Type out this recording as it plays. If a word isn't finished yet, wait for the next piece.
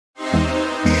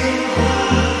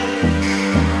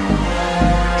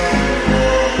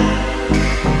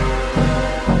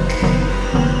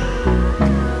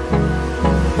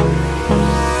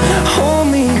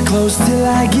close till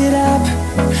I get up.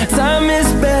 Time is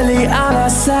barely on our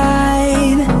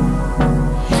side.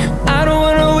 I don't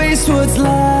wanna waste what's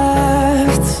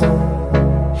left.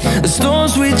 The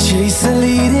storms we chase are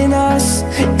leading us,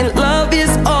 and love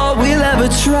is all we'll ever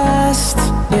trust.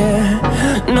 Yeah,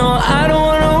 no, I don't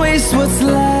wanna waste what's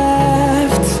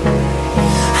left.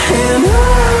 And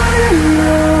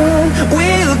on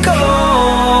we'll go,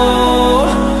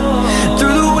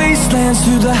 through the wastelands,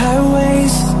 through the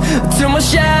highways, till my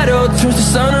shadow turns to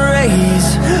sun rays.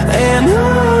 And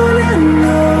on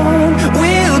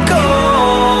we'll go,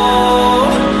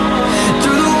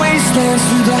 through the wastelands,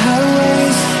 through the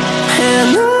highways,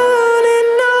 and on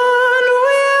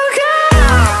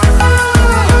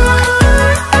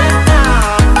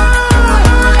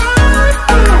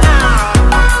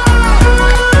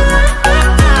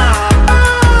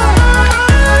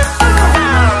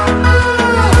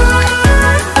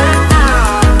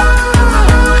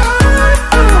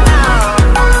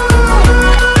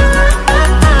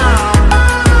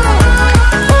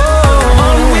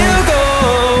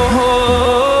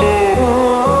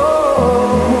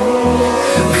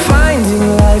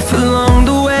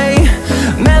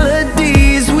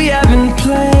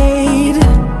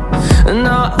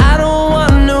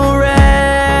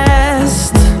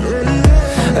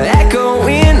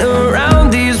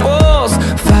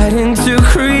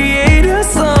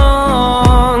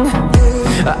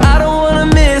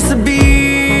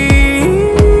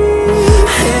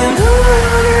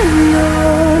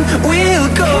we'll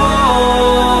go.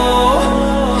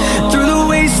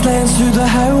 Through the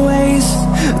highways,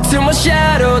 till my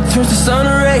shadow turns to sun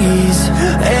rays.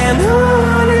 And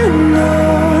on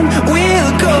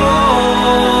we'll go,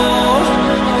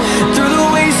 through the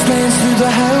wastelands, through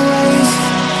the highways,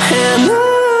 and on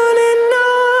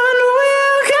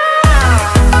we'll go.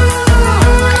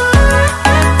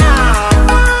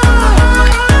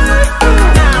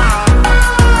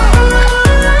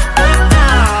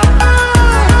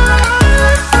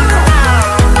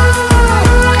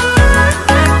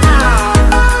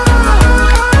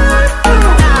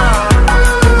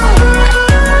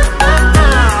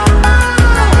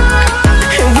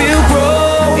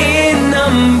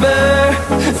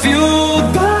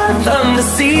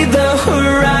 See the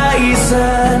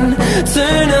horizon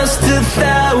turn us to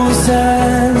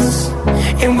thousands,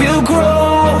 and we'll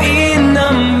grow in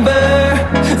number,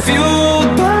 fueled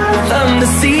by them. To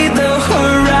see the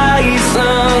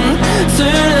horizon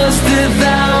turn us to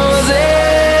thousands,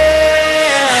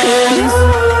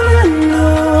 and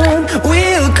on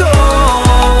we'll go,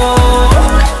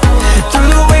 through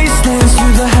the wastelands,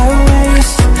 through the highways,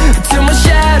 till my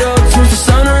shadow turns to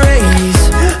sun rays.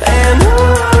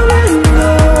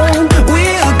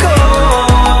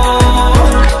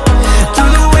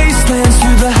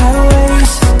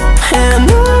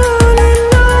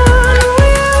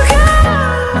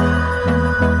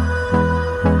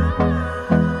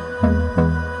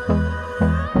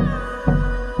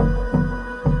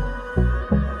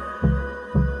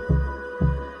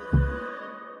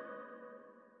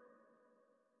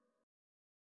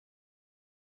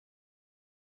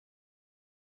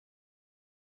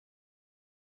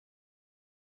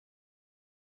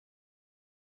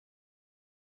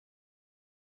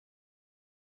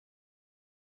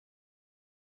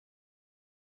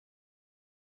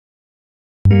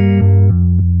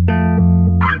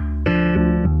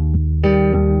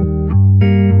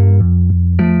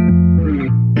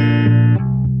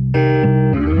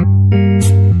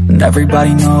 And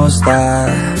everybody knows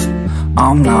that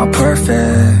I'm not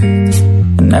perfect,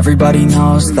 and everybody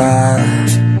knows that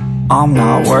I'm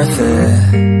not worth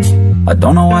it. I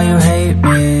don't know why you hate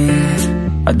me,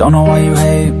 I don't know why you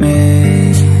hate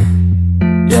me.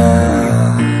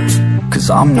 Yeah, cause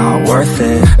I'm not worth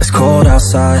it. It's cold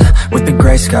outside with the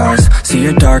gray skies. See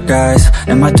your dark eyes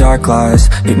and my dark lies.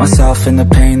 Hate myself in the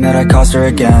pain that I caused her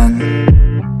again.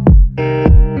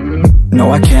 No,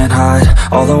 I can't hide,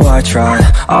 although I try.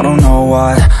 I don't know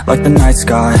why, like the night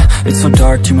sky. It's so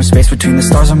dark, too much space between the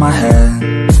stars in my head.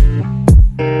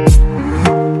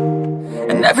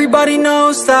 And everybody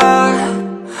knows that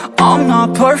I'm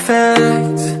not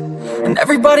perfect, and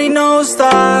everybody knows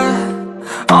that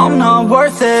I'm not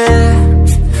worth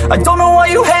it. I don't know why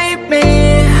you hate me,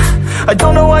 I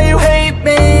don't know why you hate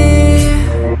me.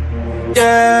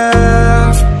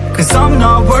 Yeah, cause I'm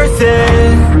not worth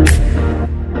it.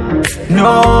 No,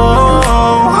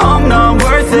 I'm not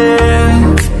worth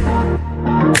it.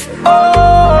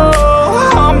 Oh,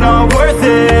 I'm not worth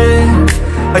it.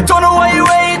 I don't know why you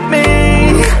hate me,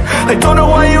 I don't know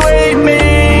why you hate me.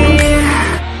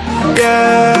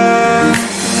 Yeah,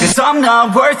 cause I'm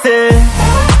not worth it.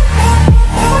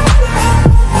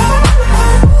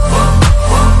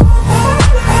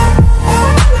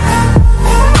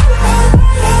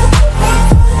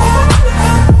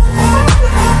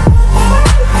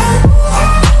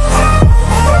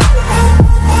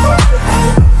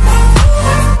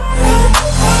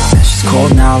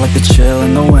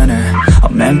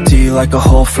 like a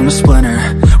hole from a splinter.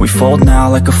 We fold now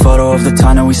like a photo of the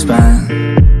time that we spent.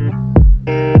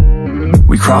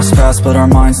 We cross paths but our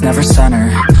minds never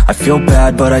center. I feel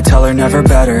bad but I tell her never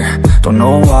better. Don't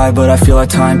know why but I feel like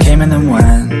time came and then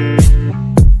went.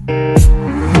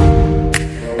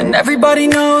 And everybody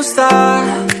knows that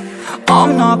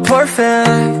I'm not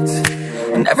perfect.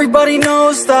 And everybody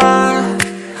knows that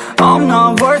I'm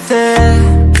not worth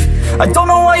it. I don't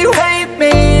know why you hate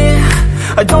me.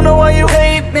 I don't know why you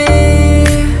hate me.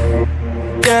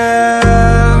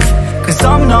 Yeah, 'cause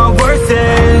I'm not worth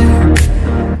it.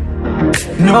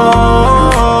 No.